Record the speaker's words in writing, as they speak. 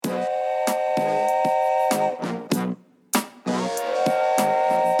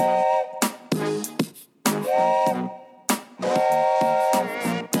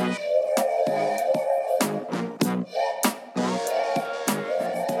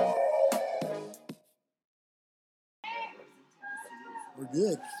We're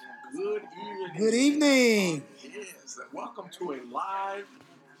good. Good evening. Good evening. Yes, and welcome to a live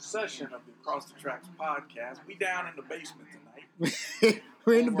session of the Across the Tracks podcast. We down in the basement tonight.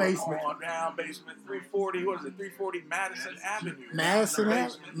 We're in the basement. Down basement 340. What is it? 340 Madison Avenue. Madison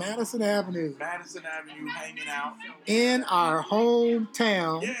Avenue. Madison Avenue, hanging out in our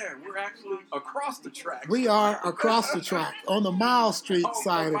hometown. Yeah, we're actually across the track. We are across the track on the Mile Street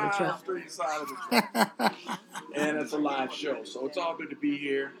side of the track. Street side of the track. And it's a live show, so it's all good to be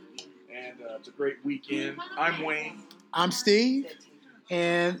here. And it's a great weekend. I'm Wayne. I'm Steve.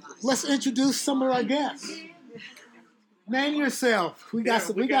 And let's introduce some of our guests. Name yourself. We got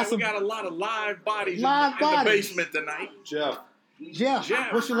a lot of live bodies in the basement tonight. Jeff.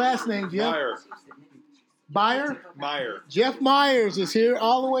 What's your last name, Jeff? Meyer. Jeff Myers is here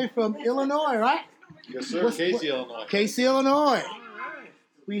all the way from Illinois, right? Yes, sir. Illinois. Casey, Illinois.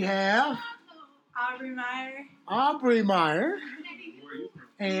 We have Aubrey Meyer.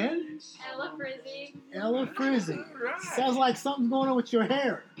 And Ella Frizzy. Right. Sounds like something's going on with your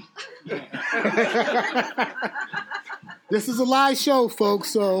hair. This is a live show,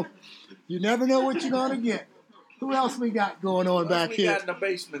 folks, so you never know what you're going to get. Who else we got going on back here? We got in the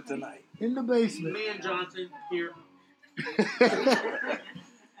basement tonight. In the basement. Me and Johnson here.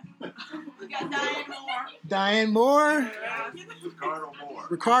 We got Diane Moore.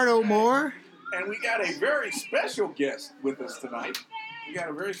 Ricardo Moore. And we got a very special guest with us tonight. We got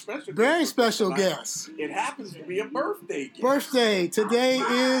a very special guest. It happens to be a birthday gift. Birthday. Today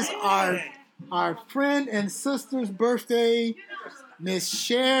is our friend and sister's birthday, Miss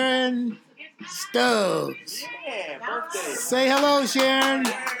Sharon Stubbs. Yeah, birthday. Say hello, Sharon.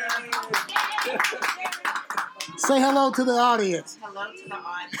 Say hello to the audience. Hello to the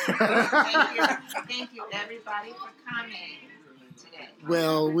audience. Thank you, everybody, for coming today.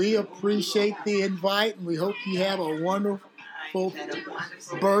 Well, we appreciate the invite, and we hope you have a wonderful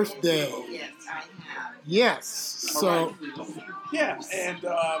birthday. Yes, I have. Yes. So. Right. Yeah, and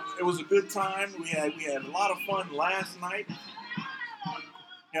it was a good time. We had a lot of fun last night.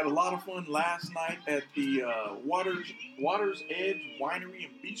 Had a lot of fun last night at the Water's Edge Winery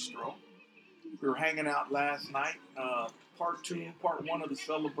and Bistro. We were hanging out last night. Part 1 of the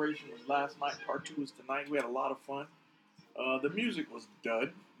celebration was last night. Part 2 was tonight. We had a lot of fun. The music was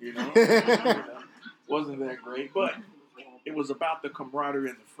dud, wasn't that great, but it was about the camaraderie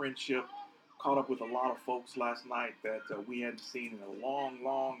and the friendship. Caught up with a lot of folks last night that we hadn't seen in a long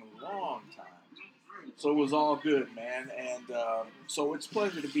time. So it was all good, man. And so it's a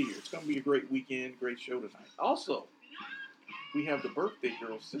pleasure to be here. It's going to be a great weekend, great show tonight. Also, we have the birthday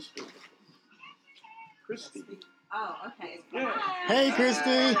girl's sister with us, Christy. Oh, okay. Yeah. Hey,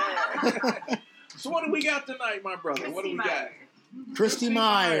 Christy. So what do we got tonight, my brother? What do we got? Christy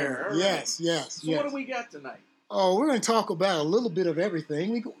Meyer. Right. Yes. So what do we got tonight? Oh, we're going to talk about a little bit of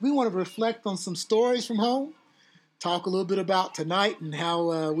everything. We want to reflect on some stories from home, talk a little bit about tonight and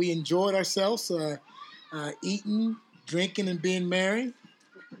how we enjoyed ourselves, eating, drinking, and being merry.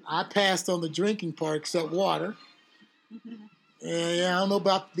 I passed on the drinking part except water. And I don't know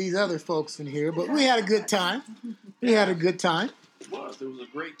about these other folks in here, but we had a good time. It was a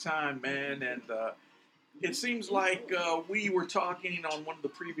great time, man, and it seems like we were talking on one of the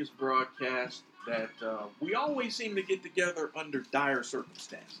previous broadcasts that we always seem to get together under dire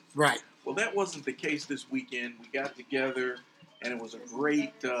circumstances. Right. Well, that wasn't the case this weekend. We got together, and it was a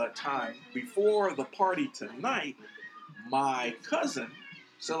great time. Before the party tonight, my cousin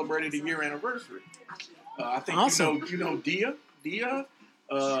celebrated a year anniversary. I think awesome. you know Dia.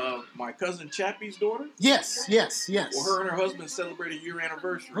 My cousin Chappie's daughter? Yes. Well, her and her husband celebrated a year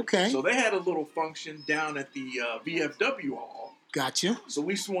anniversary. Okay. So they had a little function down at the VFW Hall. Gotcha. So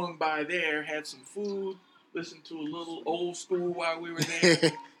we swung by there, had some food, listened to a little old school while we were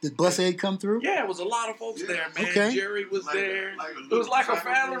there. Did Bus Aid come through? Yeah, it was a lot of folks there, man. Okay. Jerry was there. It was like a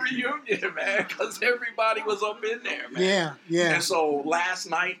family reunion, man, because everybody was up in there, man. Yeah. And so last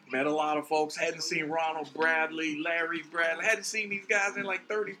night, met a lot of folks. Hadn't seen Ronald Bradley, Larry Bradley. Hadn't seen these guys in like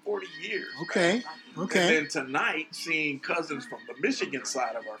 30, 40 years. Okay. And then tonight, seeing cousins from the Michigan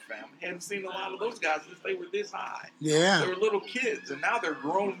side of our family. Hadn't seen a lot of those guys since they were this high. Yeah. They were little kids, and now they're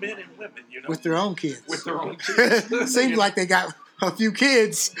grown men and women, With their own kids. With their own kids. Seems like they got a few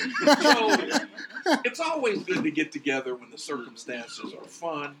kids. it's always good to get together when the circumstances are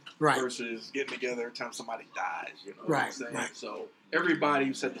fun Right. versus getting together every time somebody dies. You know what Right, I'm saying? right. So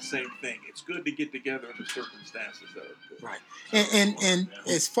everybody said the same thing. It's good to get together in the circumstances that are good. Right. And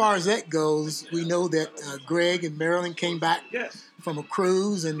as far as that goes, we know that Greg and Marilyn came back Yes. from a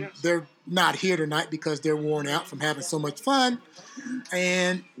cruise, and Yes. they're not here tonight because they're worn out from having so much fun.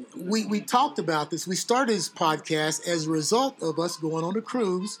 And we talked about this. We started this podcast as a result of us going on a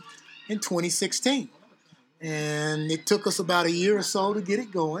cruise in 2016. And it took us about a year or so to get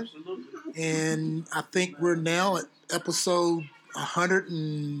it going. And I think we're now at episode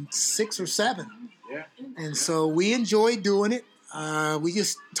 106 or 7. Yeah. And so we enjoy doing it. We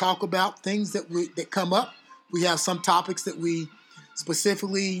just talk about things that come up. We have some topics that we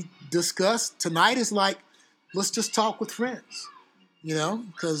specifically discuss. Tonight is like, let's just talk with friends,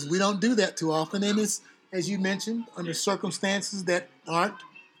 because we don't do that too often. And it's, as you mentioned, under circumstances that aren't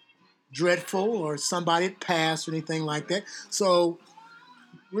dreadful or somebody had passed or anything like that. So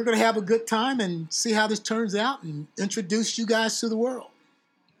we're going to have a good time and see how this turns out and introduce you guys to the world.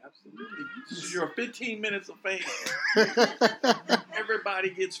 Absolutely. This is your 15 minutes of fame.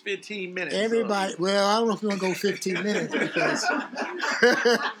 Everybody gets 15 minutes. Everybody. Well, I don't know if we're going to go 15 minutes because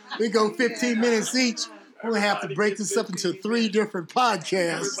we go 15 minutes each. We're going to have to break this up into 3 different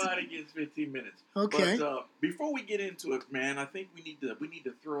podcasts. Everybody gets 15 minutes. Okay. But before we get into it, man, I think we need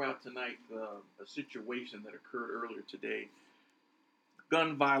to throw out tonight a situation that occurred earlier today.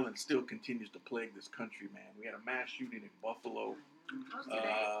 Gun violence still continues to plague this country, man. We had a mass shooting in Buffalo.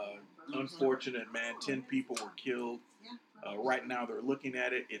 Unfortunate, man. 10 people were killed. Right now, they're looking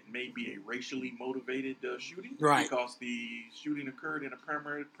at it. It may be a racially motivated shooting, right? Because the shooting occurred in a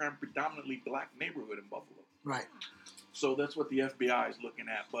predominantly black neighborhood in Buffalo, right? So that's what the FBI is looking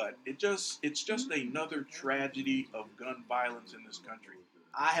at. But it's just another tragedy of gun violence in this country.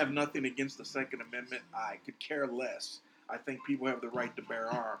 I have nothing against the Second Amendment. I could care less. I think people have the right to bear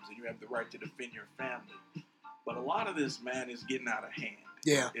arms, and you have the right to defend your family. But a lot of this, man, is getting out of hand.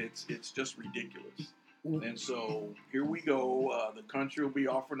 Yeah, it's just ridiculous. And so here we go. The country will be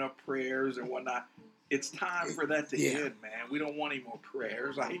offering up prayers and whatnot. It's time for that to end, man. We don't want any more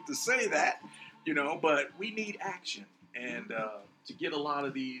prayers. I hate to say that, but we need action. And to get a lot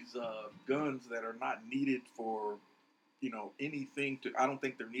of these guns that are not needed for, anything I don't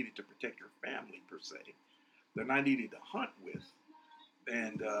think they're needed to protect your family per se. They're not needed to hunt with.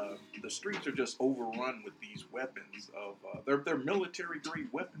 And the streets are just overrun with these weapons they're military grade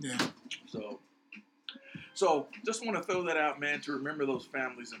weapons. Yeah. So just want to throw that out, man, to remember those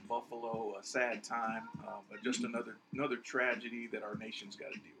families in Buffalo. A sad time, but just another tragedy that our nation's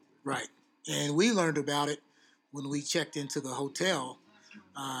got to deal with. Right. And we learned about it when we checked into the hotel.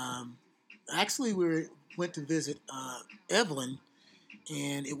 Actually, we went to visit Evelyn,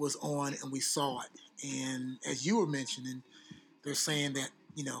 and it was on, and we saw it. And as you were mentioning, they're saying that,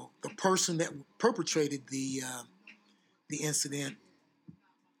 the person that perpetrated the incident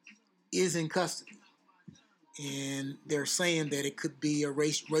is in custody. And they're saying that it could be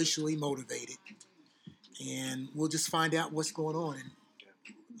racially motivated. And we'll just find out what's going on. And,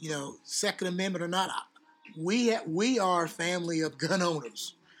 Second Amendment or not, we are a family of gun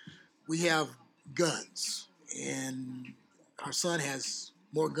owners. We have guns. And our son has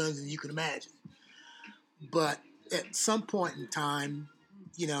more guns than you can imagine. But at some point in time,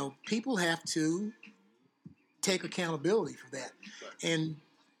 people have to take accountability for that. And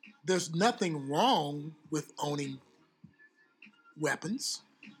there's nothing wrong with owning weapons.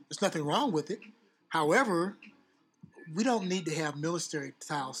 There's nothing wrong with it. However, we don't need to have military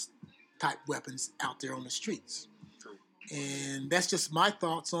type weapons out there on the streets. And that's just my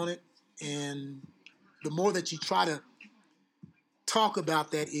thoughts on it. And the more that you try to talk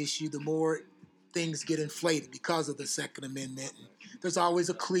about that issue, the more things get inflated because of the Second Amendment. And there's always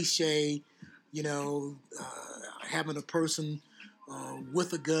a cliche, having a person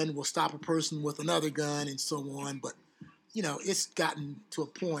with a gun will stop a person with another gun and so on. But, it's gotten to a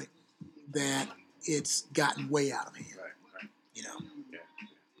point that it's gotten way out of hand. Right.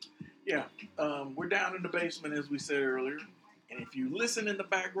 Yeah. We're down in the basement, as we said earlier. And if you listen in the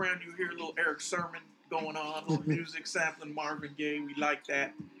background, you hear a little Eric Sermon going on, a little music sampling Marvin Gaye. We like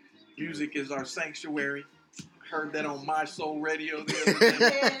that. Music is our sanctuary. Heard that on My Soul Radio the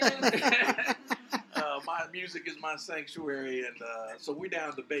other day. My music is my sanctuary, and so we're down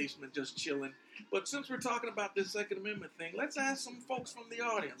in the basement just chilling. But since we're talking about this Second Amendment thing, let's ask some folks from the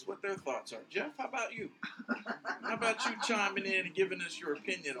audience what their thoughts are. Jeff, how about you? How about you chiming in and giving us your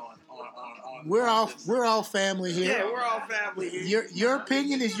opinion on We're this? all family here. Yeah, we're all family here. Your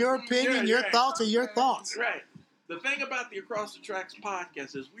opinion is your opinion. Your thoughts are your thoughts. Right. the thing about the Across the Tracks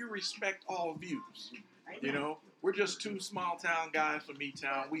podcast is we respect all views. You know, we're just two small town guys from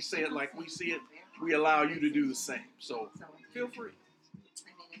E-Town. We say it like we see it. We allow you to do the same. So feel free.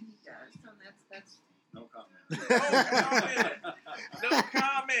 I mean, and he does. So that's. No comment. No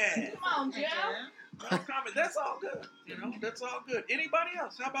comment. Come on, Jeff. No comment. That's all good. You know, that's all good. Anybody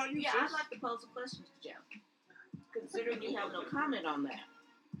else? How about you, Yeah, sis? I'd like to pose a question to Jeff. Considering you have no comment on that.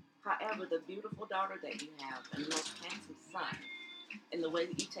 However, the beautiful daughter that you have and the most handsome son, and the way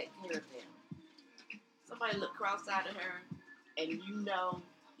that you take care of them, somebody look cross-eyed at her, and you know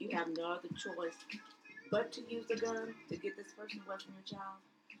you have no other choice but to use the gun to get this person away from your child,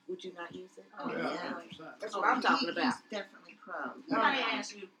 would you not use it? Oh, yeah. That's what I'm talking about. He's definitely pro. Somebody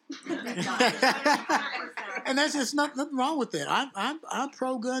asked you. And that's just nothing wrong with that. I'm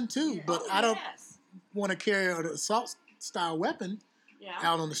pro gun too, but I don't Yes. want to carry an assault style weapon Yeah.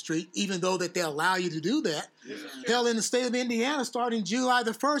 out on the street, even though that they allow you to do that. Yeah. Hell, in the state of Indiana, starting July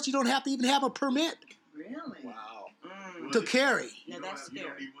the 1st, you don't have to even have a permit Really? Wow. Mm. to carry. Now that's You don't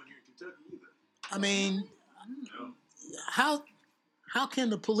scary. need one here in Kentucky either. I mean, No. how can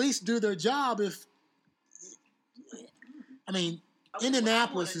the police do their job if? I mean, Okay,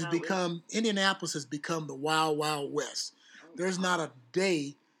 Indianapolis what I has wanna become the wild, wild west. There's not a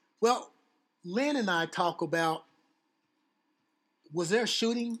day. Well, Lynn and I talk about, was there a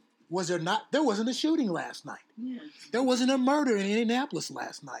shooting? Was there not? There wasn't a shooting last night. Yeah. There wasn't a murder in Indianapolis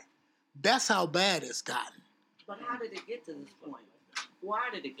last night. That's how bad it's gotten. But how did it get to this point? Why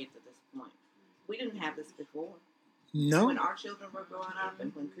did it get to this point? We didn't have this before. No. When our children were growing up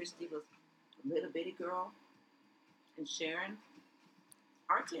and when Christy was a little bitty girl and Sharon,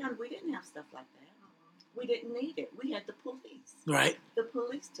 our town, we didn't have stuff like that. We didn't need it. We had the police. Right. The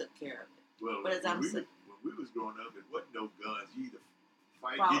police took care of it. Well, But as I'm saying, when we was growing up, it wasn't no guns. You either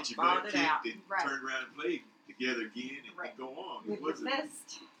fight, Fought- get your fought butt it out. kicked, and Right. turn around and play together again and, Right. and go on. With It your wasn't.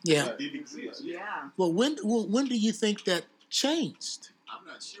 fist. Yeah. It didn't exist. yeah, Well, when do you think that changed? I'm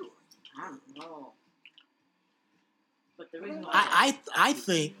not sure. I don't know. But the reason why I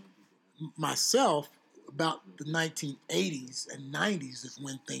think myself about the 1980s and 90s is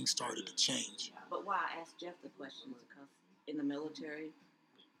when things started to change. But why I asked Jeff the question is because in the military,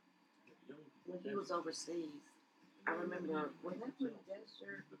 when he was overseas, I remember, was that when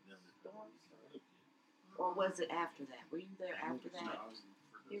Desert Storm? Or was it after that? Were you there after that?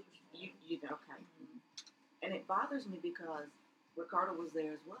 You okay. And it bothers me because Ricardo was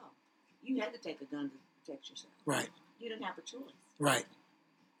there as well. You had to take a gun to protect yourself. Right. You didn't have a choice. Right.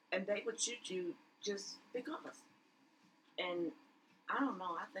 And they would shoot you just because. And I don't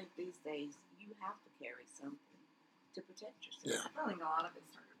know, I think these days you have to carry something to protect yourself. Yeah. I think a lot of it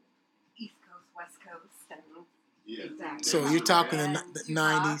started with East Coast, West Coast, and Yeah. Exactly. So you're talking and the Tupac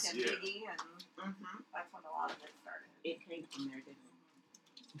 90s. and Yeah. Biggie, and Mm-hmm. that's when a lot of it started. It came from there, didn't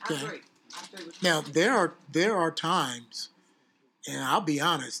it? Okay. I agree. I agree with you. Now there are times, and I'll be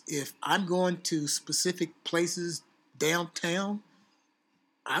honest, if I'm going to specific places downtown,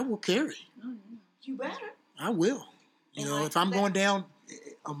 I will carry. You better. I will. You And know, like if I'm that- going down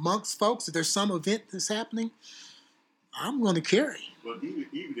amongst folks, if there's some event that's happening, I'm going to carry. Well, even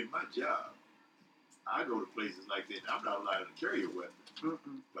in my job, I go to places like that. And I'm not allowed to carry a weapon,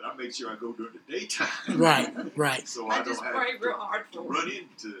 Mm-mm. but I make sure I go during the daytime. Right, right. So I I just don't have pray real hard to for run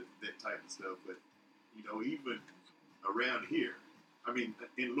into that type of stuff. But you know, even around here, I mean,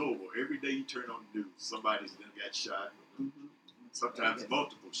 in Louisville, every day you turn on the news, somebody's done got shot. Mm-hmm. Sometimes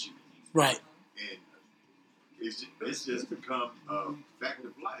multiple shootings, Right. and it's just become a fact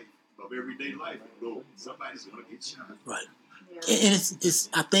of life, of everyday life in Louisville. Somebody's going to get shot. Right. Yeah. And it's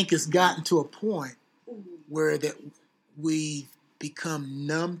I think it's gotten to a point where that we've become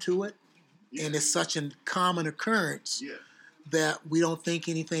numb to it, Yeah. and it's such a common occurrence Yeah. that we don't think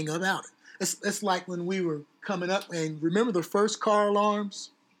anything about it. It's like when we were coming up, and remember the first car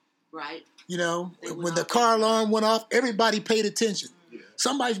alarms? Right. You know, They went when the off. car alarm went off, everybody paid attention. Yeah.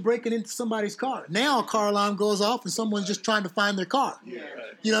 Somebody's breaking into somebody's car. Now a car alarm goes off and someone's just trying to find their car. Yeah.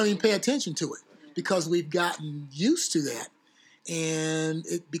 You don't even pay attention to it because we've gotten used to that, and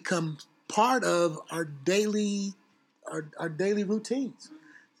it becomes part of our daily routines.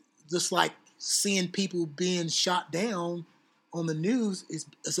 Just like seeing people being shot down on the news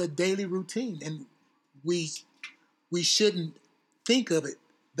is a daily routine, and we shouldn't think of it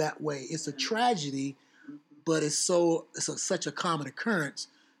that way. It's a tragedy, but it's such a common occurrence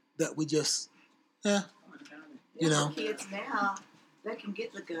that we just Yeah, You know. the kids now, they can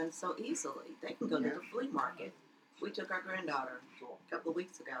get the gun so easily. They can go to the flea market. We took our granddaughter a couple of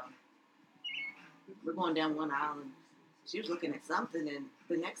weeks ago. We're going down one aisle, and she was looking at something, and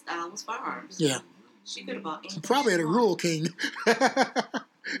the next aisle was firearms. yeah. She could have bought anything. Probably at a she Rural wanted. King.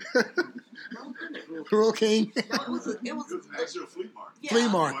 No, it wasn't at Rural King. Rural King. No, it was It was actually a flea market. yeah, Flea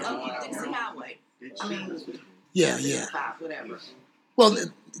market. Dixie Highway. I mean, Yeah. 65, whatever. Well,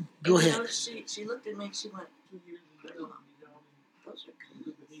 And go you ahead. know, she looked at me and she went, "Grandma, those are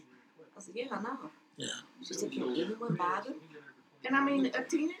guns." I said, "Yeah, I know." Yeah. She said, "Can anyone buy them?" And I mean, a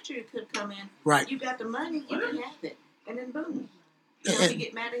teenager could come in. Right. You got the money, you can have it, and then boom. You know, And- he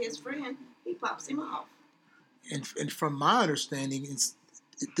get mad at his friend, he pops him off. And from my understanding,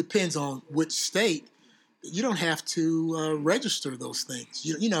 it depends on which state. You don't have to register those things.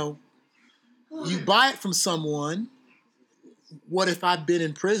 You know, you buy it from someone. What if I've been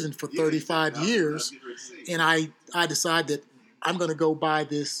in prison for 35 years and I decide that I'm going to go buy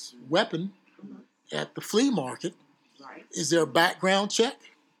this weapon at the flea market? Right. Is there a background check?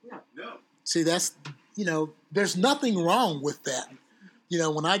 No. See, that's, there's nothing wrong with that.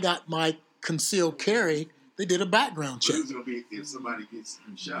 When I got my concealed carry, they did a background But check. who's gonna be if somebody gets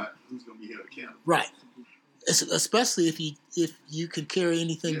shot? Who's gonna be held accountable? Right. Especially if you can carry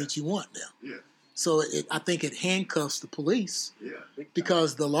anything that you want now. Yeah. So I think it handcuffs the police Yeah.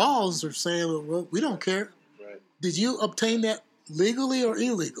 because the laws are saying, well, we don't care. Right. Did you obtain that legally or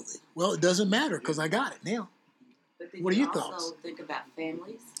illegally? Well, it doesn't matter because I got it now. But then What are you your also thoughts? think about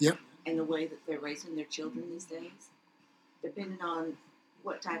families Yep. and the way that they're raising their children these days. Depending on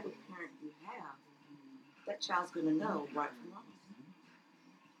what type of parent you have, that child's going to know right from wrong.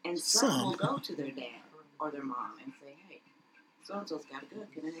 And some will go to their dad or their mom and say, "Hey, so-and-so's got a gun,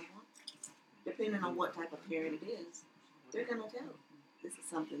 can I have one?" Depending on what type of parent it is, they're going to tell. This is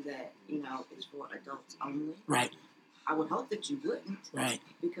something that, is for adults only. Right. I would hope that you wouldn't, Right.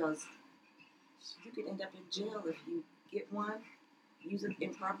 because you could end up in jail if you get one, use it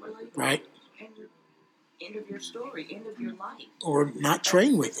improperly, Right. and end of your story, end of your life. Or not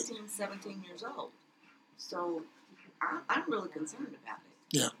train with it. 16, 17 years old. So I'm really concerned about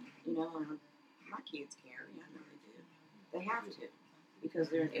it. Yeah. And my kids carry, I know they do. They have to, because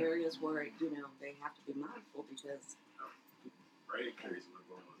they're in areas where, they have to be mindful because Brad carries one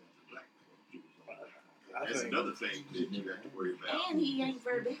going on the black man. I That's think another thing that you have to worry about. and he ain't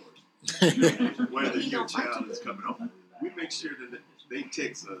very big. Whether He your don't bite child you. is coming home, we make sure that they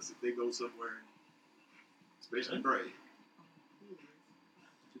text us if they go somewhere, especially Brad,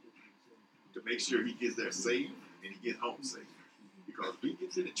 to make sure he gets there safe and he gets home safe. Because if he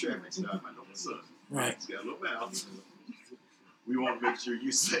gets in the traffic stop, I know my son, Right. he's got a little mouth. We want to make sure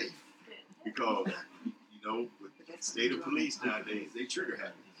you're safe. Because, with the state of police nowadays, they trigger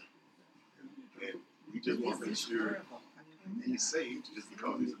happy. And we just want to make sure he's safe just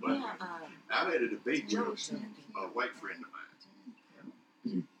because he's a black man. I had a debate with a white friend of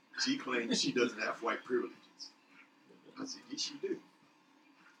mine. She claims she doesn't have white privileges. I said, yes, you do.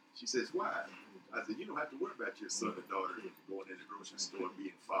 She says, why? I said, you don't have to worry about your son and daughter going in the grocery store and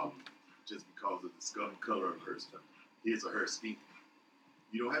being followed just because of the color of his or her skin.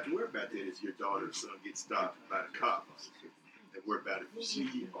 You don't have to worry about that if your daughter or son gets stopped by the cops. And worry about if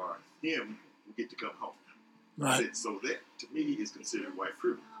she or him will get to come home. I Right. said, so that to me is considered white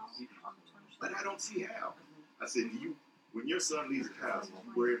privilege. But I don't see how. I said, when your son leaves the house,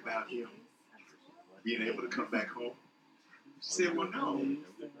 you worry about him being able to come back home? She said, well, no.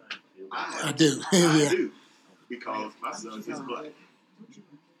 I do. I Yeah. do. Because my son is black. She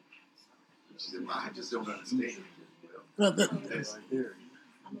said, well, I just don't understand. Well,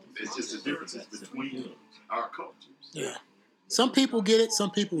 It's just the differences between our cultures. yeah. Some people get it,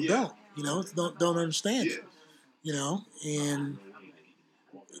 some people Yeah. don't understand Yeah. it. And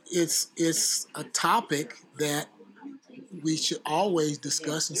it's a topic that we should always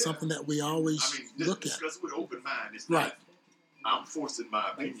discuss and Yeah. something that we always I mean, just look at. discuss with open mind. It's Right. not, I'm forcing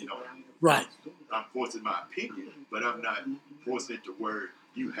my opinion on you. Right. I'm forcing my opinion, but I'm not forcing it to where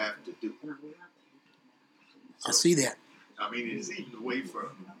you have to do it. I see that. I mean, it's even the way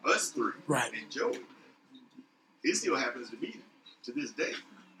for us three Right. and Joey. It still happens to me to this day.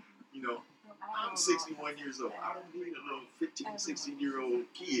 I'm 61 years old. I don't need a little 15, 16-year-old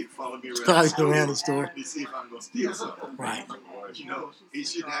kid following me around Following around the store. to see if I'm going to steal something. Right. It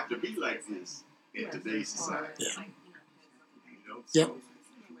shouldn't have to be like this in today's society. Yeah. So, Yep.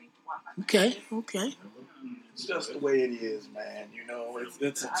 Okay. It's just the way it is, man.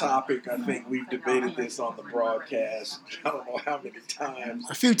 It's a topic. I think we've debated this on the broadcast. I don't know how many times.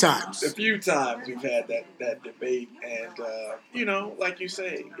 A few times. A few times we've had that debate, and like you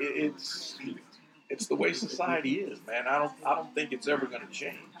say, it's the way society is, man. I don't think it's ever going to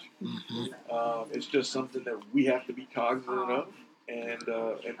change. Mm-hmm. It's just something that we have to be cognizant of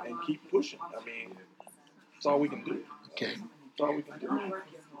and keep pushing. I mean, that's all we can do. Okay. That's all we can do.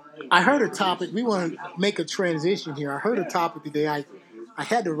 I heard a topic. We want to make a transition here. I heard a topic today. I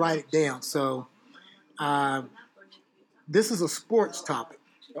had to write it down. So this is a sports topic.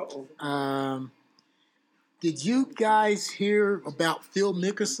 Did you guys hear about Phil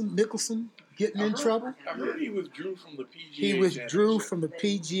Mickelson getting in trouble? I heard he withdrew from the PGA He withdrew from the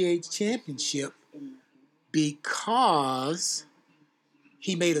PGA Championship because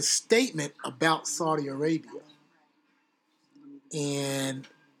he made a statement about Saudi Arabia. And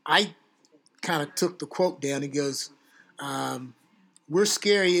I kind of took the quote down. He goes, we're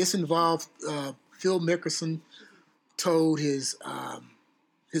scary. It's involved. Phil Mickelson told his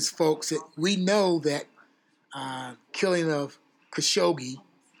folks that we know that killing of Khashoggi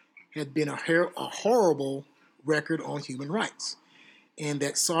had been a horrible record on human rights, and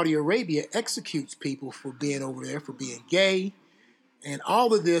that Saudi Arabia executes people for being over there, for being gay, and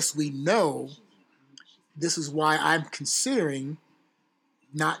all of this we know. This is why I'm considering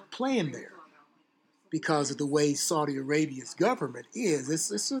not playing there, because of the way Saudi Arabia's government is.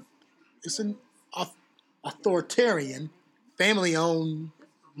 It's an authoritarian, family-owned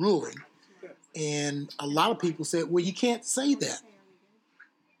ruling, and a lot of people said, well, you can't say that.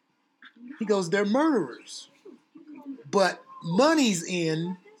 He goes, they're murderers. But money's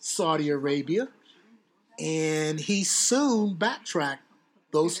in Saudi Arabia, and he soon backtracked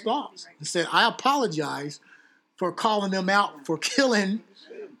those thoughts and said, I apologize for calling them out for killing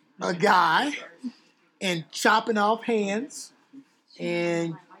a guy and chopping off hands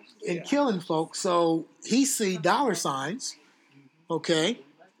and killing folks. So he see dollar signs, okay,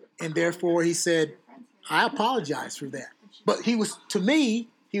 and therefore he said, I apologize for that. But he was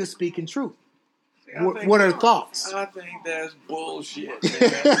speaking truth. What are the thoughts? I think that's bullshit,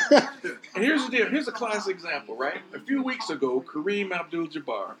 man. And here's the deal. Here's a classic example, right? A few weeks ago, Kareem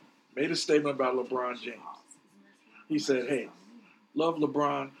Abdul-Jabbar made a statement about LeBron James. He said, hey, love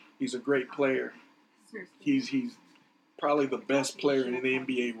LeBron. He's a great player. He's probably the best player in the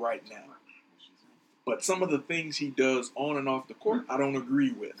NBA right now. But some of the things he does on and off the court, I don't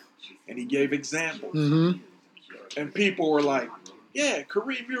agree with. And he gave examples. Mm-hmm. And people were like, yeah,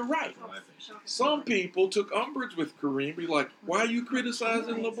 Kareem, you're right. Some people took umbrage with Kareem, be like, why are you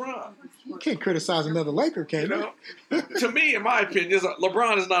criticizing LeBron? You can't criticize another Laker, can you? To me, in my opinion,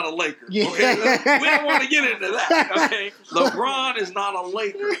 LeBron is not a Laker. Yeah. Okay? We don't want to get into that. Okay, LeBron is not a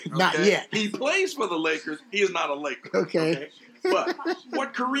Laker. Okay? Not yet. He plays for the Lakers. He is not a Laker. Okay. But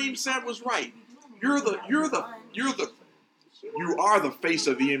what Kareem said was right. You are the face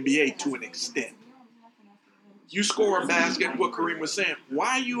of the NBA to an extent. You score a basket, what Kareem was saying.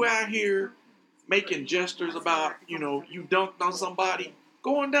 Why are you out here making gestures about, you dunked on somebody?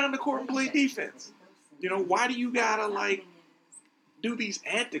 Go on down the court and play defense. Why do you gotta, do these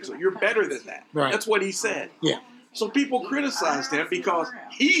antics? You're better than that. Right. That's what he said. Yeah. So people criticized him because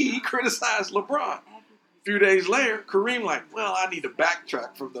he criticized LeBron. A few days later, Kareem well, I need to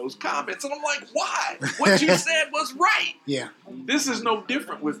backtrack from those comments. And I'm like, why? What you said was right. Yeah. This is no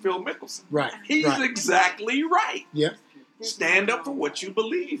different with Phil Mickelson. Right. He's exactly right. Yep. Stand up for what you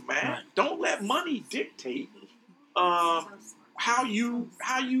believe, man. Right. Don't let money dictate how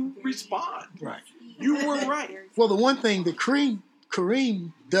you respond. Right. You were right. Well, the one thing that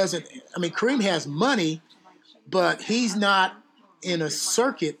Kareem doesn't, Kareem has money, but he's not in a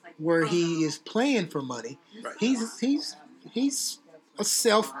circuit where he is playing for money. Right. He's a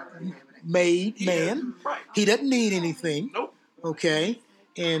self-made man. Right. He doesn't need anything. Nope. Okay,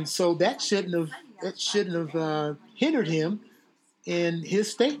 and so that shouldn't have hindered him in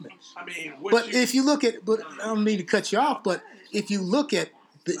his statements. If you look at, but I don't mean to cut you off, but if you look at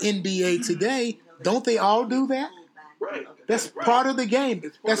the NBA today, don't they all do that? Right. That's part of the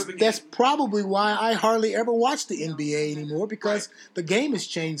game. That's That's probably why I hardly ever watch the NBA anymore, because the game has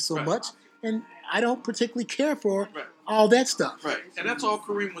changed so much, and I don't particularly care for all that stuff. Right. And that's all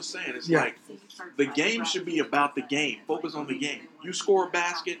Kareem was saying. It's Yeah. the game should be about the game. Focus on the game. You score a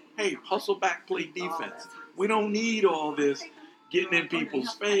basket, hey, hustle back, play defense. We don't need all this getting in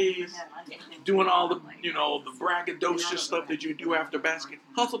people's face, doing all the, the braggadocious stuff that you do after basket.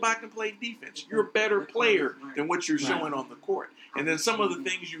 Hustle back and play defense. You're a better player than what you're showing on the court. And then some of the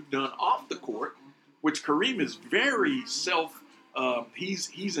things you've done off the court, which Kareem is very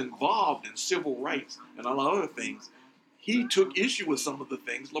he's involved in civil rights and a lot of other things. He took issue with some of the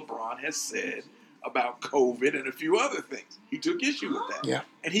things LeBron has said about COVID and a few other things. He took issue with that. Yeah.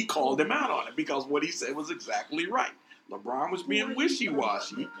 And he called him out on it because what he said was exactly right. LeBron was being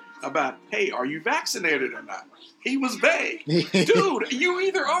wishy-washy about, hey, are you vaccinated or not? He was vague. Dude, you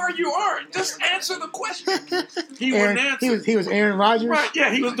either are or you aren't. Just answer the question. He wouldn't answer. He was Aaron Rodgers? Right,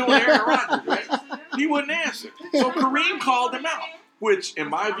 yeah, he was doing Aaron Rodgers, right? He wouldn't answer. So Kareem called him out. which, in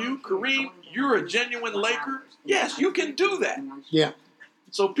my view, Kareem, you're a genuine Laker. Yes, you can do that. Yeah.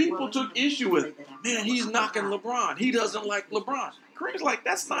 So people took issue with, man, he's knocking LeBron. He doesn't like LeBron. Kareem's like,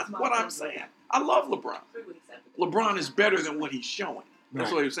 that's not what I'm saying. I love LeBron. LeBron is better than what he's showing. That's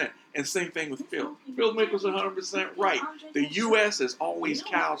Right. what he was saying. And same thing with Phil. Phil Mickelson 100% right. The U.S. is always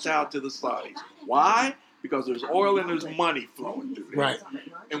kowtowed to the Saudis. Why? Because there's oil and there's money flowing through there. Right.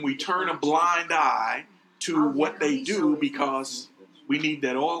 And we turn a blind eye to what they do because we need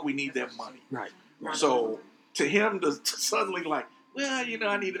that oil, we need that money. Right. So to him to suddenly like, well, you know,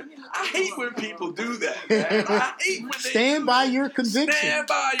 I hate when people do that, man. I hate when they Stand by your conviction. Stand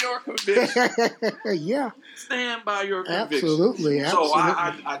by your conviction. Yeah. Stand by your conviction. Absolutely. So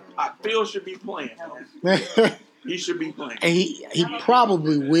Absolutely. I Phil should be playing. And He should be playing. he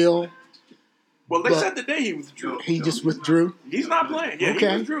probably will. Well, they but- said today he withdrew. He just withdrew. He's not playing. Yeah,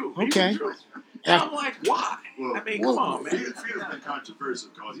 Okay. he withdrew. He Okay. withdrew. And I'm like, why? Well, I mean, well, come on, man. Phil's been controversial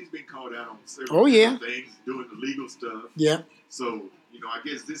because he's been called out on several Oh, yeah. things, doing the legal stuff. Yeah. So, I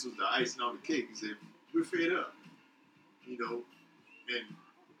guess this was the icing on the cake. He said, we're fed up, and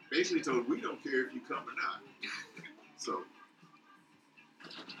basically told, we don't care if you come or not. So,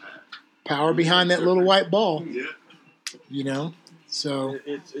 Power behind that little white ball. yeah. So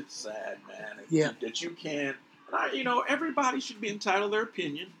It's sad, man. Yeah. That you can't. Everybody should be entitled to their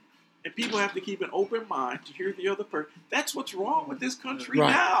opinion, and people have to keep an open mind to hear the other person. That's what's wrong with this country Right.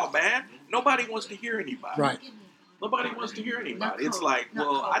 now, man. Nobody wants to hear anybody. right. Nobody wants to hear anybody. It's like,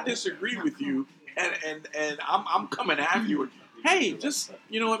 well, I disagree with you, and I'm coming after you. Hey, just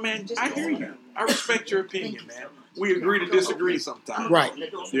you know what, man? I hear you. I respect your opinion, man. We agree to disagree sometimes, Right.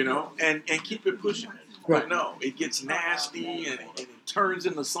 And keep it pushing. Right. But no, it gets nasty and it turns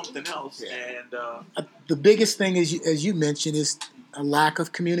into something else. And The biggest thing is, as you mentioned, is a lack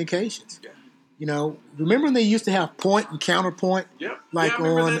of communications. Yeah. Remember when they used to have point and counterpoint, yep. like I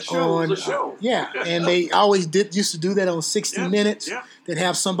remember on that show. It was a show. yeah, and they always used to do that on 60 Yeah, Minutes. yeah. They'd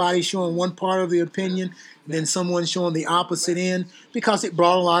have somebody showing one part of the opinion, and then someone showing the opposite end because it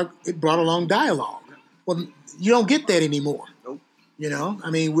brought along dialogue. Well, you don't get that anymore. Nope.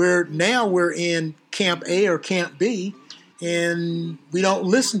 We're in Camp A or Camp B, and we don't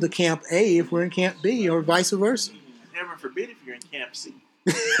listen to Camp A if we're in Camp B or vice versa. Heaven forbid if you're in Camp C.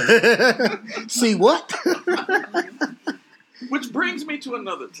 See what? Which brings me to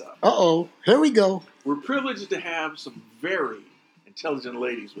another topic. Uh-oh. Here we go. We're privileged to have some very intelligent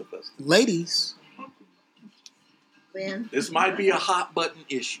ladies with us. Ladies. Lynn? This might be a hot button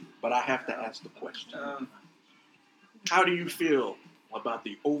issue, but I have to ask the question. How do you feel about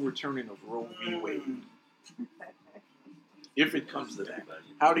the overturning of Roe v. Wade? If it comes to that,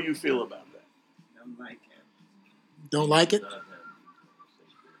 how do you feel about that? Don't like it?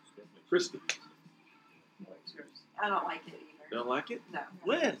 Kristen, I don't like it either. don't like it? No.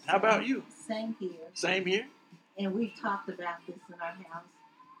 Lynn, how about you? Same here, Same here? and we've talked about this in our house.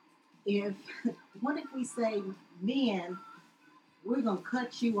 What if we say, men, we're gonna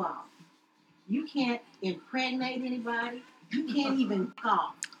cut you off? You can't impregnate anybody. You can't even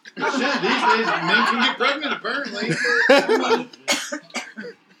cough. Shit, these days men can get pregnant apparently. I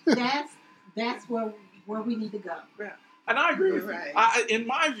mean, that's where we need to go. And I agree with Right. you. In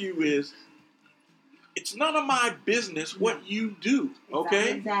my view is, it's none of my business what you do,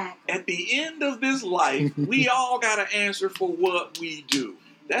 okay? Exactly. At the end of this life, we all got to answer for what we do.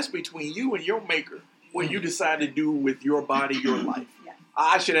 That's between you and your maker, what you decide to do with your body, your life. Yeah.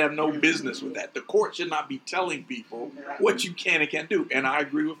 I should have no business with that. The court should not be telling people what you can and can't do. And I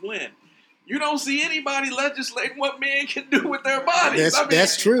agree with Lynn. You don't see anybody legislating what men can do with their bodies.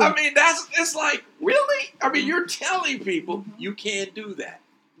 That's true. It's like, really? You're telling people you can't do that.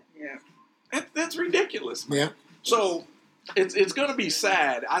 Yeah. That's ridiculous, man. Yeah. So it's going to be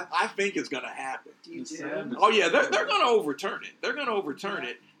sad. I think it's going to happen. You do. Oh, yeah, they're going to overturn it. They're going to overturn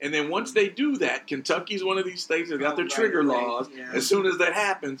it. And then once they do that, Kentucky's one of these states that got their trigger laws. Yeah. As soon as that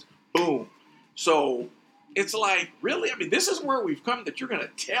happens, boom. So it's like, really? This is where we've come that you're going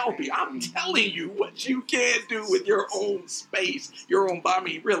to tell people. I'm telling you what you can do with your own space, your own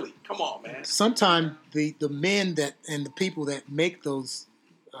body. Really? Come on, man. Sometimes the men and the people that make those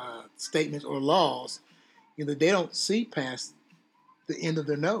statements or laws, they don't see past the end of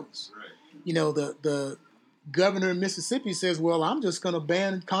their nose. Right. The governor of Mississippi says, well, I'm just going to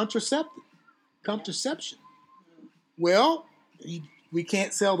ban contraception. Well, we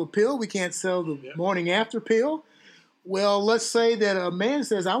can't sell the pill. We can't sell the morning after pill. Well, let's say that a man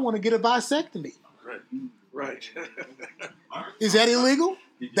says, I want to get a vasectomy. Right. Is that illegal?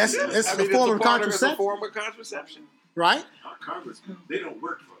 That's a form of contraception. It's a form of contraception. Right? Our congressmen, they don't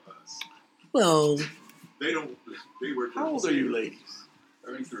work for us. Well, They don't. They work. How old are you, ladies?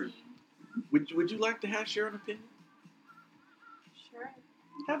 33. Would you like to share an opinion? Sure.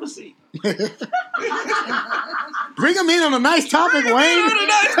 Have a seat. Bring them in on a nice topic, Wayne.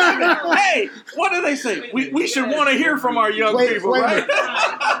 Hey, what do they say? We should want to hear from our young people, wait a right?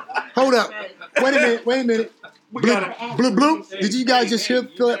 minute. Hold up. Wait a minute. We got it. Bloop, bloop. Did you guys just feel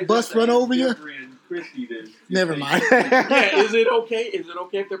that bus run over you? Never mind. Yeah, is it okay? Is it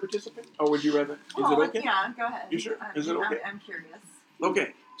okay if they're participating? Or would you rather? Is it okay? Yeah, go ahead. You sure? Is it okay? I'm curious.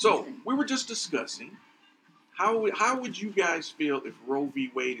 Okay, so we were just discussing how would you guys feel if Roe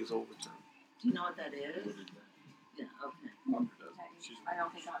v. Wade is overturned? Do you know what that is? Yeah, okay. I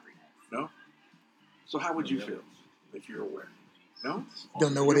don't think Audrey knows. No? So how would you feel if you're aware? No?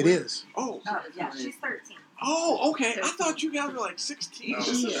 Don't know what it is. Oh. Oh, yeah, she's 13. Oh, okay. I thought you guys were like 16. No.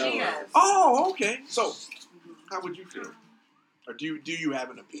 She is. Oh, okay. So how would you feel? Or do you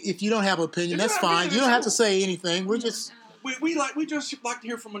have an opinion? If you don't have an opinion, If you that's don't have an fine. opinion, You don't have that's to say anything. We're just. We just like to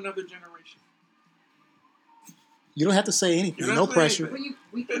hear from another generation. You don't have to say anything. You don't No have to say pressure. anything.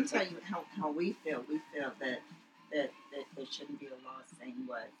 We can tell you how we feel. We feel that there shouldn't be a law saying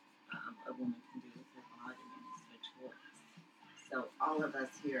what a woman can do with her body and it's her choice. So all of us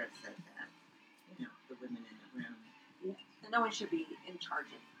here have said that. You know, the women in the room. And no one should be in charge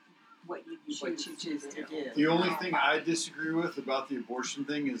of what you choose to do. The only thing I disagree with about the abortion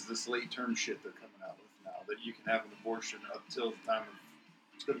thing is this late term shit they're coming out with now. That you can have an abortion up till the time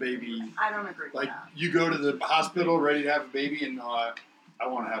of the baby. I don't agree with Like, that. you go to the hospital ready to have a baby and I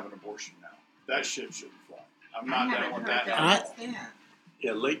want to have an abortion now. That shit shouldn't fly. I'm not down with that. I-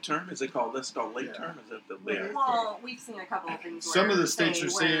 Yeah, late term, is it called? That's called late Yeah. term. Is that the late? Well, we've seen a couple of things. Some where of the states say are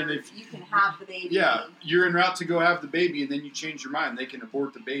saying where if- you can have the baby. Yeah, you're en route to go have the baby and then you change your mind. They can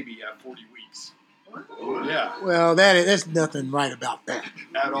abort the baby at 40 weeks. Yeah, Well, there's nothing right about that.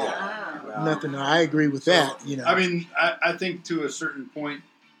 at all. Wow. Nothing. I agree with that. You know. I mean, I think to a certain point,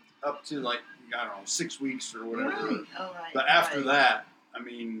 up to like, I don't know, 6 weeks or whatever. Right. All right. But after right. that, I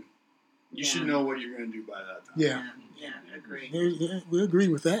mean, you Yeah. should know what you're going to do by that time. Yeah. Yeah, agree. We agree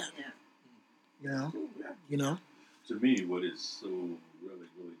with that. Yeah. You know. Cool, yeah. You know. To me, what is so really,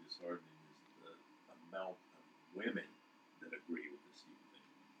 really disheartening is the amount of women that agree with this thing.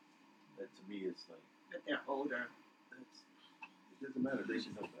 That to me, it's like, But they're older. it doesn't matter. They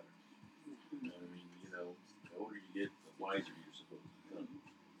should know better. You know what I mean? You know, the older you get, the wiser you're supposed to become.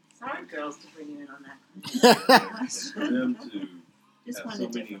 Sorry, girls, to bring you in on that. For them to Just have want so a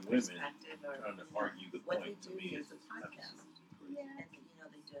many different women perspective. trying to argue the What point, they to do me, is is a podcast. absolutely crazy.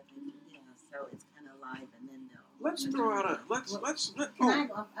 And they do it. So it's kind of live, and then they'll. Let's throw out a let's. Can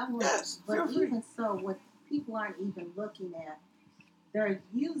Oh, I want, yes, feel but free. even so, what people aren't even looking at, they're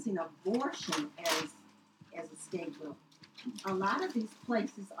using abortion as a scapegoat. A lot of these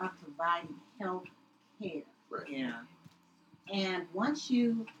places are providing health care, Yeah. and once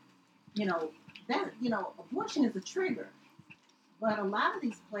you know, abortion is a trigger, but a lot of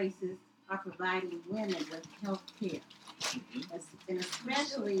these places are providing women with health care, and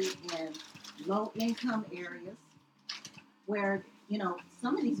especially in low-income areas where,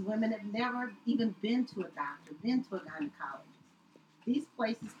 some of these women have never even been to a doctor, been to a gynecologist. These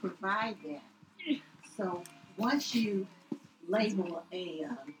places provide that. So once you label a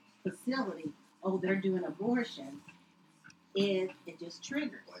facility, oh, they're doing abortion, it just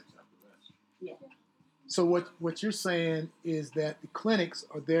triggers. Yeah. So what you're saying is that the clinics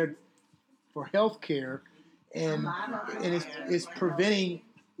are there for health care, and it's preventing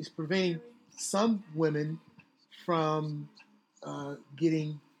some women from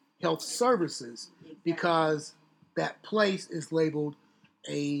getting health services because that place is labeled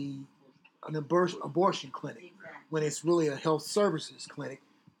an abortion clinic when it's really a health services clinic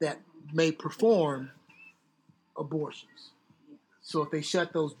that may perform abortions. So if they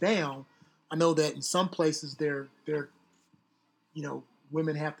shut those down, I know that in some places they're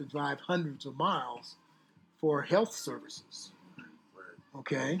women have to drive hundreds of miles for health services.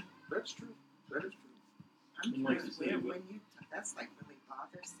 Okay. That's true. That is true. I'm Like curious, to say, when you, that's like really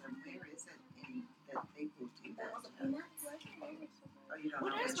bothersome. Where is it in that they will do that? Oh, you don't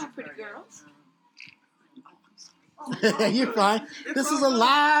Well, know there's which my pretty part. girls. You're fine. It's This all is a good.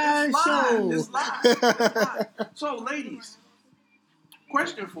 live It's show. live. It's live. It's live. So, ladies,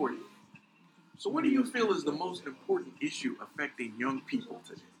 question for you. So, what do you feel is the most important issue affecting young people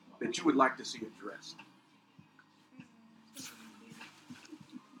today that you would like to see addressed?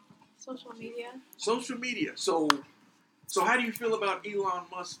 Social media. Social media. So how do you feel about Elon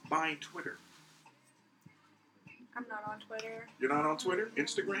Musk buying Twitter? I'm not on Twitter. You're not on Twitter,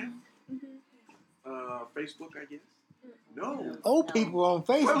 Instagram, Mm-hmm. Facebook, I guess. No. Old people on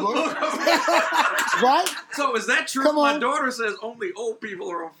Facebook. Right? So is that true? Come My on. daughter says only old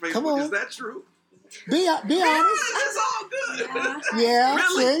people are on Facebook. Come on. Is that true? Be honest. It's all good. Yeah. Yeah,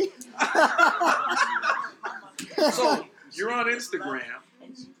 Really? see? So you're on Instagram.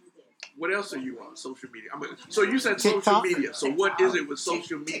 What else are you on social media? I mean, so you said social TikTok? media. So what is it with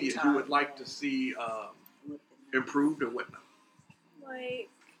social media you would like to see improved or whatnot?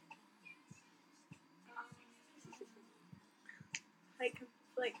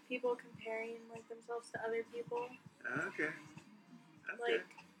 Like people comparing like themselves to other people. Okay. Like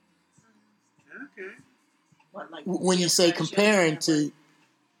Okay. What, like When you say comparing to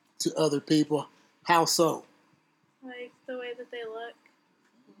other people, how so? like the way that they look.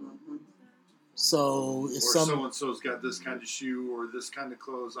 Mhm. So Or it's so some and so's got this kind of shoe or this kind of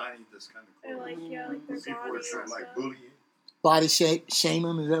clothes. I need this kind of Or clothes. like like their People body are and trying like stuff. bullying. body shape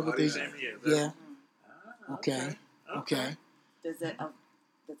shaming. Is that what Body they? shaming, Yeah. Ah, Okay. Okay. Does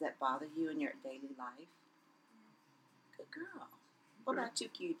that bother you in your daily life? Good girl. What about you,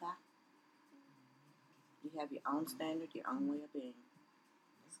 Cuba? You have your own standard, your own way of being.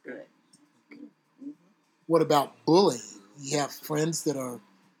 That's good. Mhm. What about bullying? You have friends that have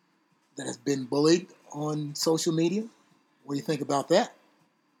been bullied on social media. What do you think about that?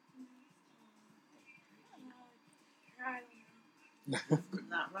 I don't know.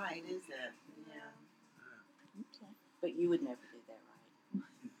 Not right, is it? Yeah. But you would never do that,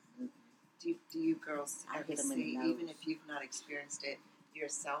 right? Do you girls I ever hit 'em in the see, nose. even if you've not experienced it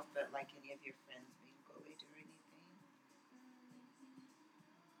yourself, but like any of your friends being bullied or anything?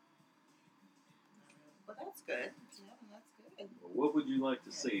 Well, that's good. Yeah, that's good. What would you like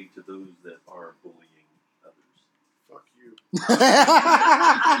to say to those that are bullying others? Fuck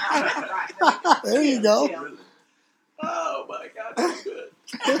you. There you go. Really? Oh my God, that's good.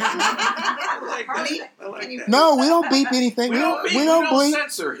 I like that. I like that. No, we don't beep anything. We don't bleep.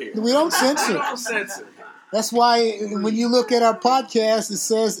 censor here. We don't We censor. don't censor. That's why when you look at our podcast, it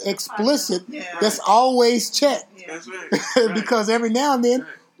says explicit. Yeah. That's always checked Yeah. That's right. because every now and then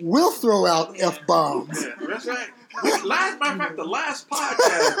we'll throw out f-bombs. Yeah, that's right. Matter of fact, the last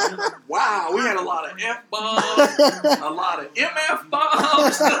podcast, wow, we had a lot of F-bombs, a lot of MF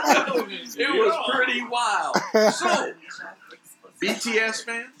bombs. It was pretty wild. So, BTS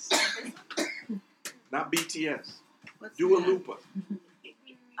fans? Not BTS. What's Dua that? Lipa.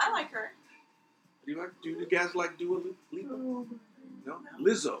 I like her. Do you guys like Dua Lipa? No?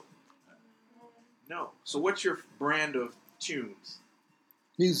 Lizzo? No. So what's your brand of tunes?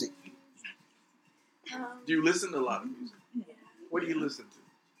 Music. Do you listen to a lot of music? Yeah. What do you listen to?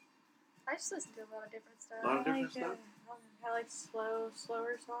 I just listen to a lot of different stuff. A lot of different stuff? I like slower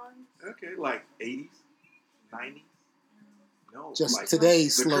songs. Okay, like 80s, 90s? No. Just like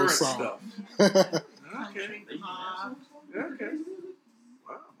today's the slow current song. stuff. Okay. Country, pop. Okay.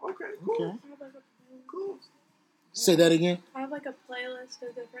 Wow. Okay. Cool. Okay. I have like a Cool. Say that again. I have like a playlist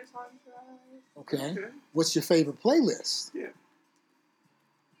of different songs that I like. Okay. Okay. What's your favorite playlist? Yeah.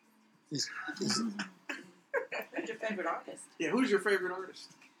 Is Who's your favorite artist? Yeah. Who's your favorite artist?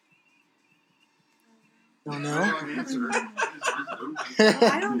 don't Wrong know. answer.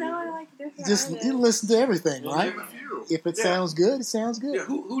 I don't know. I like different Just artists. you listen to everything, Well, right? name a few. If it Yeah. sounds good, it sounds good. Yeah.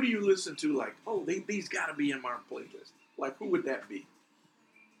 Who do you listen to? Like, oh, these got to be in my playlist. Like, who would that be?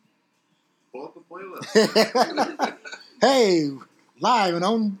 Pull up a playlist. Hey, live and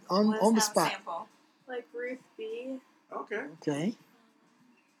on Let's the have spot. sample. Like Ruth B. Okay. Okay.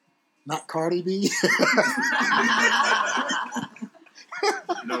 Not Cardi B.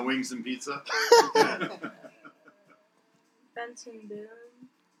 No wings and pizza. Benson Boone.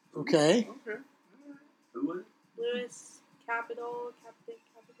 Okay. Okay. Who was it? Lewis Capital.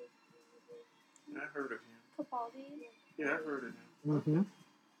 I heard of him. Capaldi. Yeah, I've heard of him. Mm-hmm.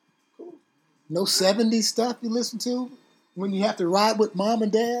 Cool. No 70s stuff you listen to when you have to ride with mom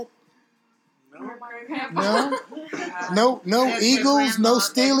and dad? No. No? No That's Eagles? your No grandma,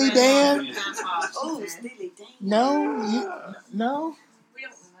 Steely that's grandma, Dan? grandpa, she Oh, said. Steely Dan. No? No? We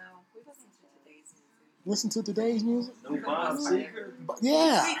don't know. We listen to today's music. Listen to today's music? No Bob Seger?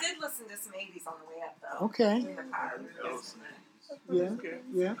 Yeah. We did listen to some 80s on the way up, though. Okay. In the car. Yeah. Okay.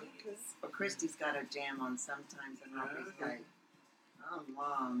 Yeah. Well, Christy's got her jam on sometimes, and Robbie's like, oh,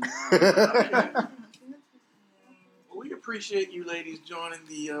 long. Well, we appreciate you ladies joining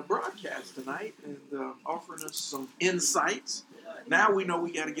the broadcast tonight and offering us some insights. Now we know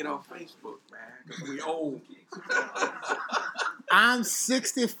we got to get off Facebook, man, because we old. I'm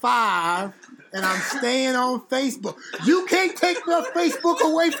 65 and I'm staying on Facebook. You can't take my Facebook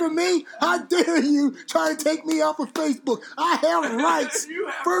away from me. How dare you try to take me off of Facebook? I have rights. You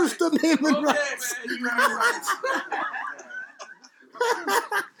have First rights. Amendment Okay, rights. man, you have rights.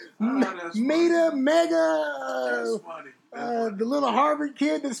 that's Meta, funny. Mega, That's funny. That's funny. the little Harvard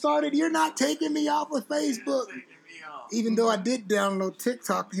kid that started, you're not taking me off of You're Facebook. taking me off. Even though I did download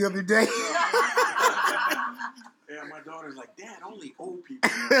TikTok the other day. Yeah, my daughter's like, Dad, only old people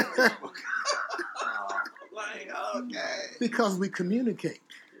on Facebook. Like, okay. Because we communicate.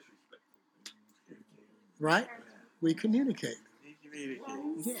 Right? We communicate. Yeah.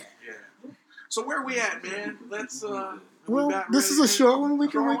 Yeah. So where we at, man? Let's Well, this is a short one. We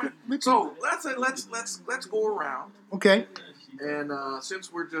can. So let's go around. Okay. And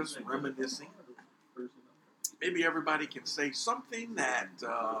since we're just reminiscing, maybe everybody can say something that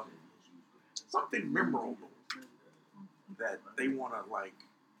something memorable that they want to like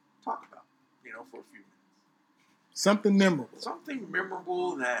talk about, for a few minutes. Something memorable. Something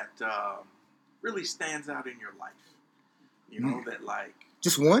memorable that really stands out in your life. That like.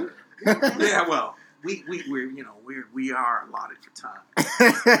 Just one? Yeah, well, we are allotted for time.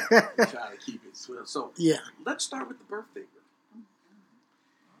 We try to keep it swift. So yeah, let's start with the birthday girl.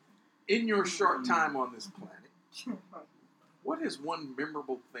 In your short time on this planet, what is one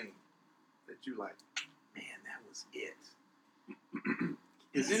memorable thing that you like? Man, that was it.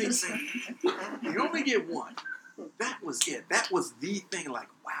 Is anything? You only get one. That was it. That was the thing. Like,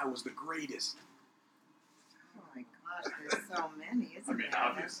 wow, it was the greatest. Oh my gosh, there's so many. Isn't it?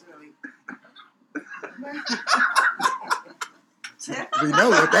 Obvious. We know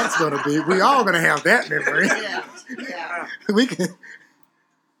what that's going to be. We all going to have that memory. Yeah. We can.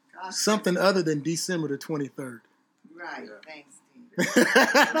 Gosh. Something other than December the 23rd. Right. Yeah. Thanks,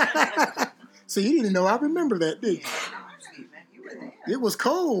 Steve. So you didn't know I remember that, did you? Yeah, you were there. It was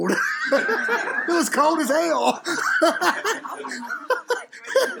cold. It was cold as hell. It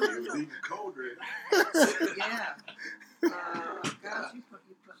was even colder. Yeah. Gosh, you put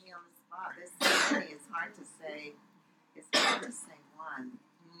me on the spot. There's so many. It's hard to say. It's hard to say one.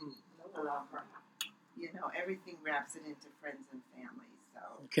 Everything wraps it into friends and family. So,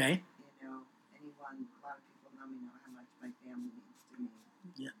 okay. A lot of people know how much my family means to me.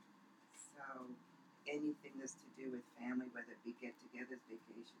 Yeah. So, anything that's to do with family, whether it be get-togethers,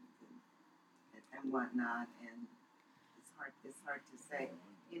 vacations, and whatnot, and it's hard to say.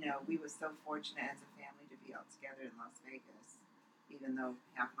 We were so fortunate as a family to be all together in Las Vegas, even though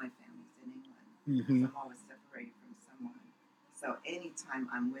half my family's in England. Mm-hmm. So I'm always separated from someone. So anytime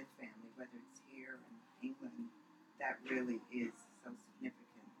I'm with family, whether it's here or in England, that really is so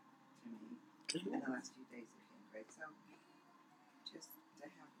significant to me. And the last few days have been great. So just to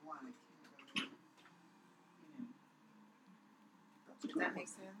have one, I can't really, Does that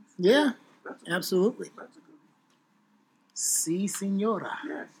make sense? Yeah, absolutely. That's a good one. Si, senora.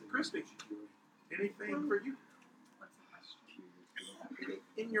 Yes, Christy. Anything for you? What's the question?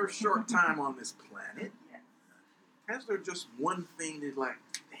 In your short time on this planet, has there just one thing that like,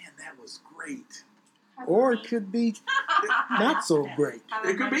 man, that was great? Or it could be not so great.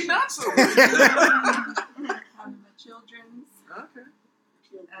 It could be not so great. Having my children's. Okay.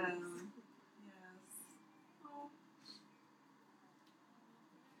 Yes.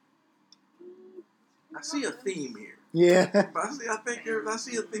 I see a theme here. Yeah. I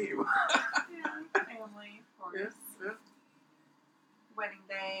see a theme. Yeah, family, of course. Yeah. Wedding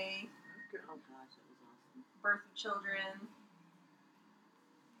day, Okay. Oh gosh, it was awesome. birth of children. It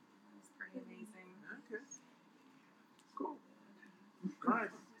was pretty amazing. Okay. Cool. Nice.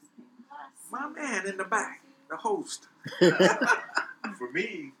 My man in the back, the host. For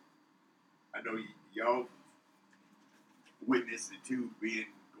me, I know y'all witnessed it too, going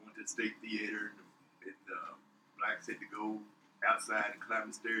to the State Theater and blacks had to go outside and climb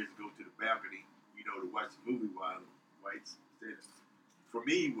the stairs and go to the balcony, to watch the movie while the whites did it. For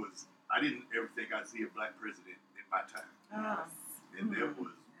me, I didn't ever think I'd see a black president in my time. Oh. And that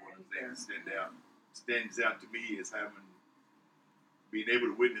was one of the things that stands out to me as being able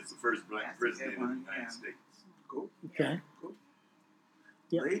to witness the first black That's a good president of the one, United yeah. States. Cool. Okay. Cool.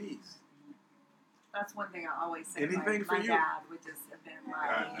 Yep. Ladies. That's one thing I always say. Anything for my you? dad would just have been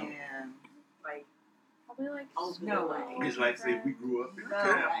like, Yeah. like, Probably like oh, no way. It's like say we grew up in a No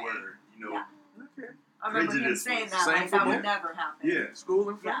time way. where, Yeah. Okay. I remember him Prejudice saying was that, same like, for that me. would never happen. yeah. School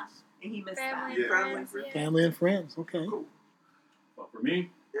and friends. And he missed family, Yeah. Family, friends, friends. yeah. Family and friends. Okay. Cool. Well, for me,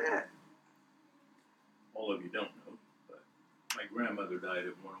 Yeah. all of you don't know, but my grandmother died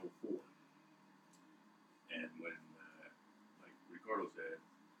at 104. And when, like Ricardo said,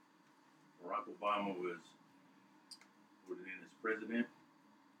 Barack Obama was voted in as president,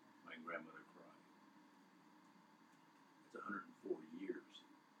 my grandmother cried. It's 104 years.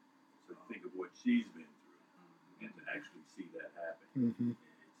 So think of what she's been through, and to actually see that happen, Mm-hmm.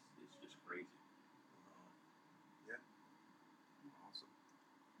 it's just crazy. Yeah. Awesome.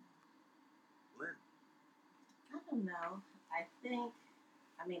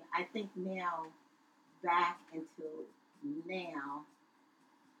 think now, back until now,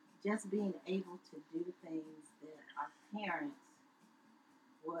 just being able to do things that our parents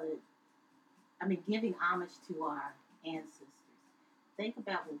would, giving homage to our ancestors. Think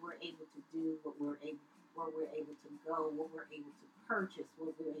about what we're able to do, where we're able to go, what we're able to purchase,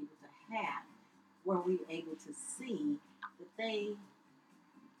 what we're able to have, where we're able to see that they,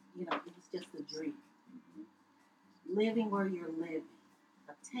 it was just a dream. Living where you're living,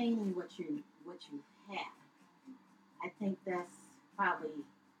 obtaining what you have. I think that's probably,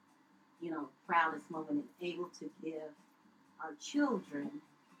 proudest moment, and able to give our children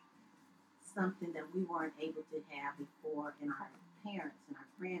something that we weren't able to have before in our parents and our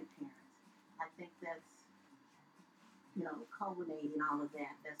grandparents. I think that's, culminating all of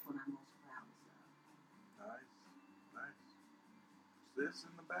that. That's what I'm most proudest Nice. This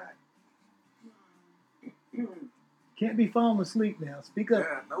in the back. Can't be falling asleep now. Speak up.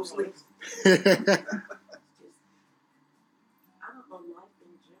 Yeah, no sleep. I don't know, life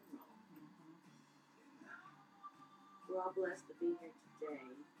in general. We're all blessed to be here today.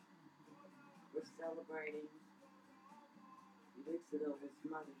 We're celebrating weeks ago was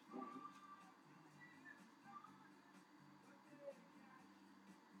Mother's Day.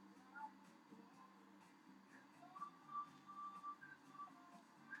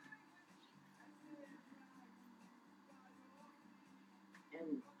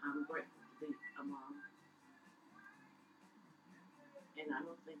 And I'm grateful to be a mom. And I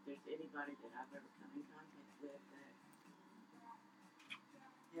don't think there's anybody that I've ever come in contact with that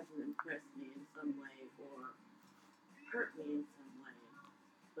hasn't impressed me in some way or hurt me in some way.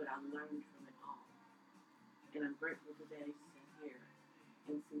 But I learned from it all. And I'm grateful today to sit here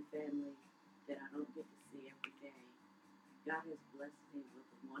and see family that I don't get to see every day. God has blessed me with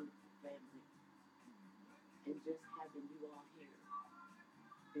a wonderful family. And just having you all here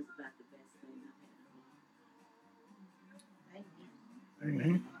is about the best thing I've had in a long time. Thank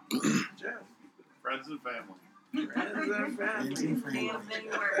you. Jeff. Friends and family. Friends and family. Man of many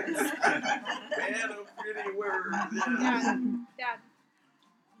words. Man of many words. Dad.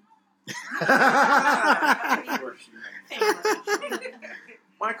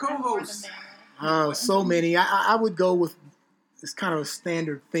 My co-host. So many. I would go with, it's kind of a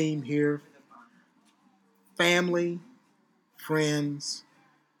standard theme here. Family, friends.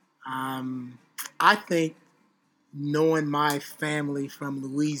 I think knowing my family from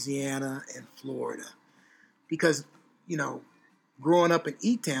Louisiana and Florida, because, growing up in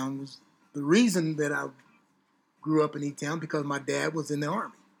E-Town was the reason that I grew up in E-Town, because my dad was in the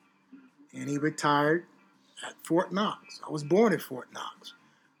Army and he retired at Fort Knox. I was born at Fort Knox,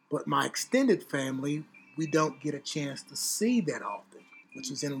 but my extended family, we don't get a chance to see that often, which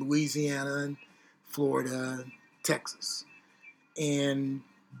is in Louisiana and Florida, Texas. And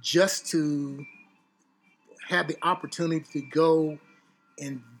just to have the opportunity to go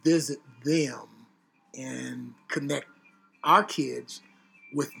and visit them and connect our kids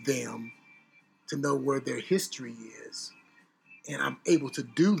with them to know where their history is. And I'm able to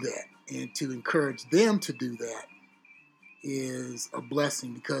do that, and to encourage them to do that is a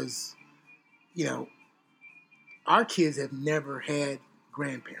blessing, because, our kids have never had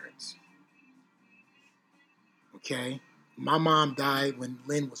grandparents. Okay? My mom died when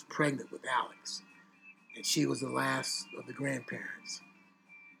Lynn was pregnant with Alex, and she was the last of the grandparents.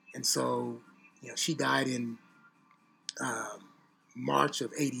 And so, she died in March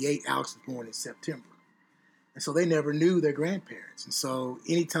of '88. Alex was born in September. And so they never knew their grandparents. And so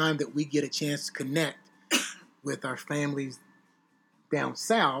anytime that we get a chance to connect with our families down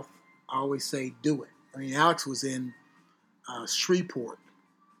south, I always say, do it. Alex was in Shreveport,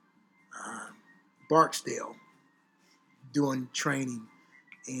 Barksdale, doing training.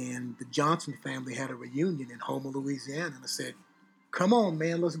 And the Johnson family had a reunion in Houma, Louisiana. And I said, come on,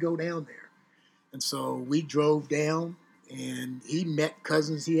 man, let's go down there. And so we drove down, and he met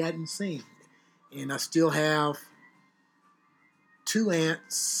cousins he hadn't seen. And I still have 2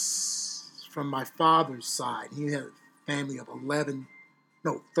 aunts from my father's side. He had a family of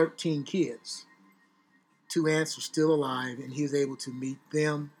 13 kids. 2 aunts are still alive, and he was able to meet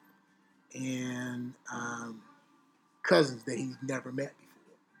them and cousins that he's never met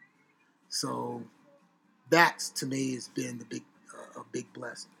before. So that's, to me, has been a big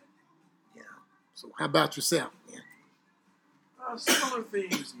blessing. So how about yourself, man? Similar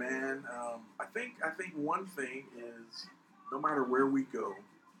themes, man. I think one thing is, no matter where we go,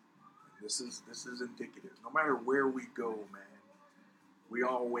 this is indicative. No matter where we go, man, we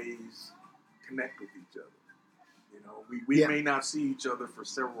always connect with each other. We may not see each other for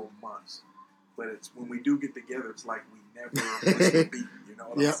several months, but it's when we do get together, it's like we never missed a beat. You know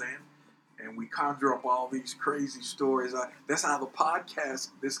what Yep. I'm saying? And we conjure up all these crazy stories. That's how the podcast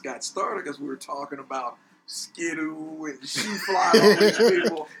this got started, because we were talking about Skidoo and Shoe Fly, all these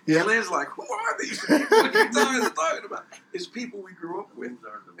people. Yep. And Lynn's like, who are these people? What are you talking about? It's people we grew up with.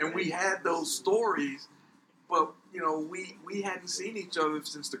 And we had those stories, but, you know, we hadn't seen each other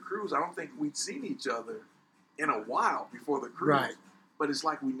since the cruise. I don't think we'd seen each other in a while before the cruise. Right. But it's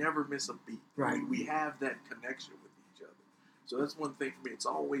like we never miss a beat. Right. We have that connection with each other. So that's one thing for me. It's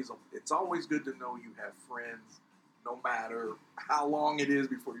always good to know you have friends, no matter how long it is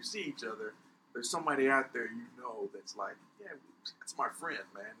before you see each other. There's somebody out there you know that's like, yeah, that's my friend,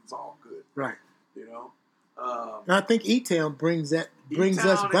 man. It's all good. Right. You know? And I think E-Town brings us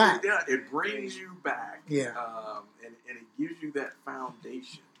E-Town, back. It brings you back. Yeah. And it gives you that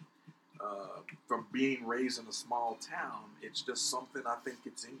foundation from being raised in a small town. It's just something I think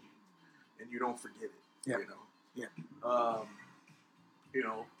it's in you, and you don't forget it. Yeah. You know. Yeah. You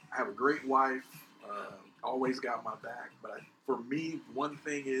know, I have a great wife. Always got my back. But for me, one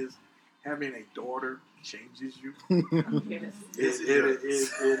thing is having a daughter changes you. It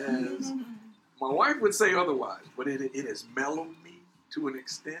has. My wife would say otherwise, but it has mellowed me to an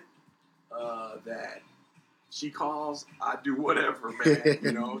extent that she calls, I do whatever, man.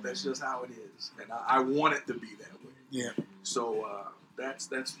 You know, that's just how it is, and I want it to be that way. Yeah. So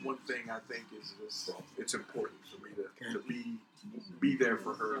that's one thing I think is just it's important for me to be there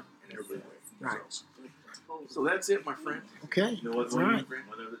for her in every way. Right. So that's it, my friend. Okay. You know what's All right.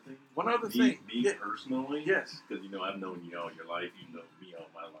 One other thing? One other thing. Me personally? Yes. Because, you know, I've known you all your life. You know me all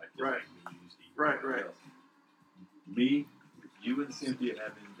my life. Just Right. Like me, you, Steve, Right, everyone right. else. Me, you and Cynthia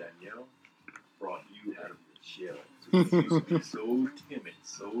having Danielle brought you out of your shell. So you used to be so timid,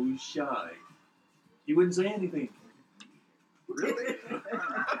 so shy. You wouldn't say anything. Really?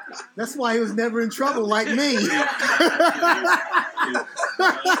 That's why he was never in trouble like me.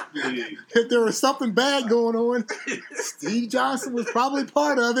 If there was something bad going on, Steve Johnson was probably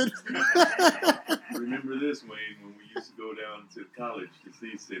part of it. Remember this, Wayne, when we used to go down to college to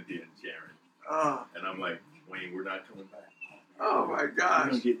see Cynthia and Sharon. And I'm like, Wayne, we're not coming back. Oh my We're gosh.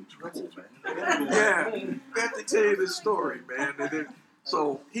 going to get in trouble, man. Yeah. I have to tell you this story, man. And then,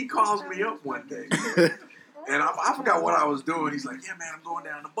 so he calls me up one day. And I forgot what I was doing. He's like, yeah, man, I'm going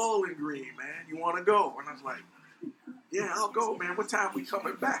down to Bowling Green, man. You want to go? And I was like, yeah, I'll go, man. What time we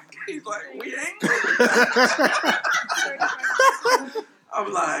coming back? He's like, we ain't coming back.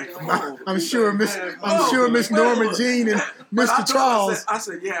 I'm like, oh. I'm sure Miss Norma Jean and Mr. Charles. I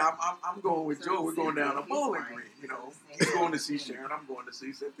said, yeah, I'm going with Joe. We're going down to Bowling Green. You know, he's going to see Sharon. I'm going to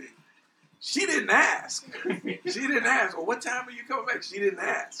see Cynthia. She didn't ask. Well, what time are you coming back? She didn't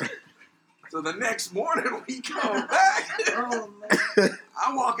ask. So the next morning we come back. Oh, man.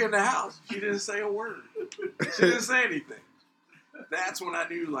 I walk in the house. She didn't say a word. She didn't say anything. That's when I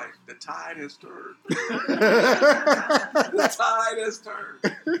knew, like, the tide has turned. The tide has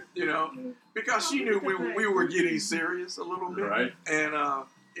turned. You know, because she knew we were getting serious a little bit. Right. And,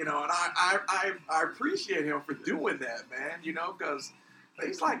 you know, and I appreciate him for doing that, man, you know, because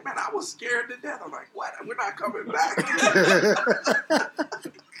he's like, man, I was scared to death. I'm like, what? We're not coming back.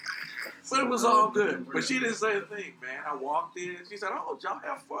 But it was all good. But she didn't say a thing, man. I walked in. She said, oh, y'all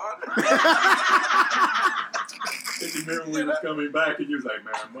have fun. And you remember when we was coming back and you was like,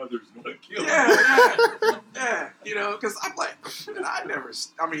 man, mother's going to kill me. Yeah. You know, because I'm like,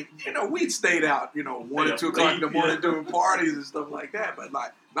 I mean, you know, we'd stayed out, you know, 1 or 2 o'clock in the morning doing parties and stuff like that. But,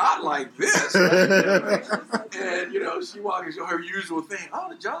 like, not like this. Right? And, you know, she walked into her usual thing. Oh,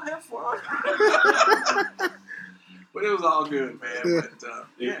 did y'all have fun? But it was all good, man. But,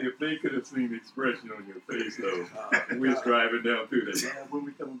 if they could have seen the expression on your face, though, when we was driving down through that, yeah, when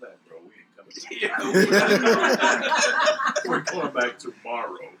we coming back, bro? We ain't coming back. We're going back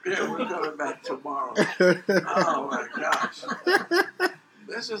tomorrow. Yeah, we're coming back tomorrow. Oh, my gosh.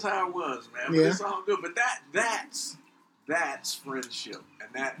 That's just how it was, man. But it's all good. But that's friendship.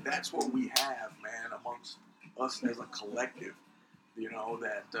 And that's what we have, man, amongst us as a collective. You know,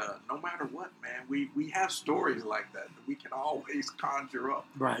 that no matter what, man, we have stories like that we can always conjure up.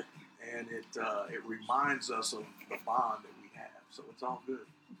 Right. And it reminds us of the bond that we have. So it's all good.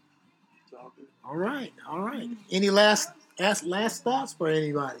 It's all good. All right. Any last thoughts for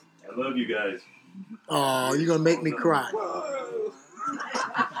anybody? I love you guys. Oh, you're going to make me cry. Whoa.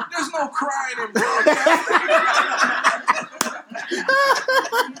 There's no crying in broadcasting.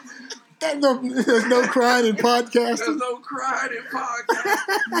 There's no crying in podcasting. There's no crying in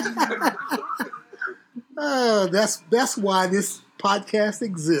podcasting. Oh, that's why this podcast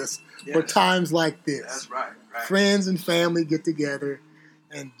exists, for times like this. That's right. Friends and family get together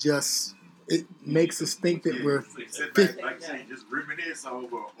and just it makes us think that we're Sit back, like I say, just reminisce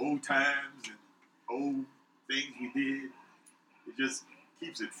over old times and old things we did. It just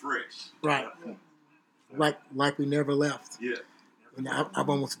keeps it fresh. right, like we never left. Yeah. And I've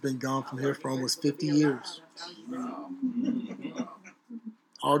almost been gone from here for almost 50 years.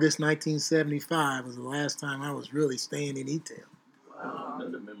 August 1975 was the last time I was really staying in E-Town.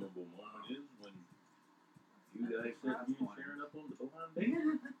 Another memorable moment is when you guys sent me and Sharon up on the Blonde Date.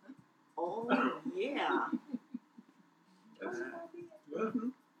 Oh, yeah. Christy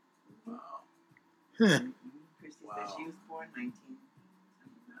said she was born 19.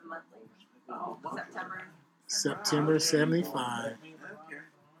 A month later. September 75.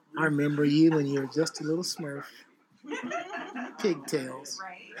 I remember you when you were just a little smurf. Pigtails.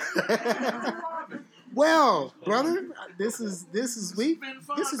 Right. Well, brother, this has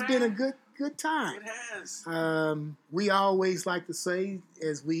been a good time. It has. We always like to say,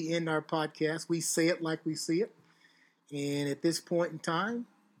 as we end our podcast, we say it like we see it. And at this point in time,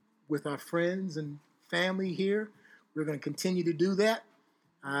 with our friends and family here, we're going to continue to do that.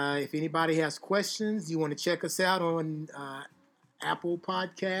 If anybody has questions, you want to check us out on Apple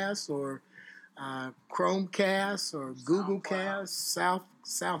Podcasts or Chromecast or Google Cast,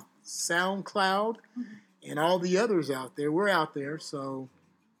 SoundCloud, and all the others out there. We're out there, so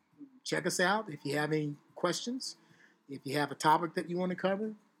check us out. If you have any questions, if you have a topic that you want to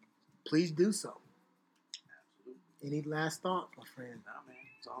cover, please do so. Any last thought, my friend? Nah, man,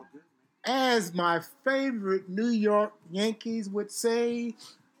 it's all good, man. As my favorite New York Yankees would say,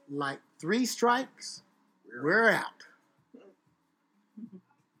 like 3 strikes, we're out.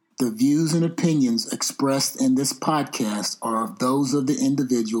 The views and opinions expressed in this podcast are of those of the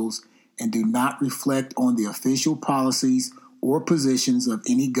individuals and do not reflect on the official policies or positions of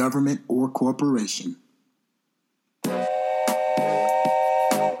any government or corporation.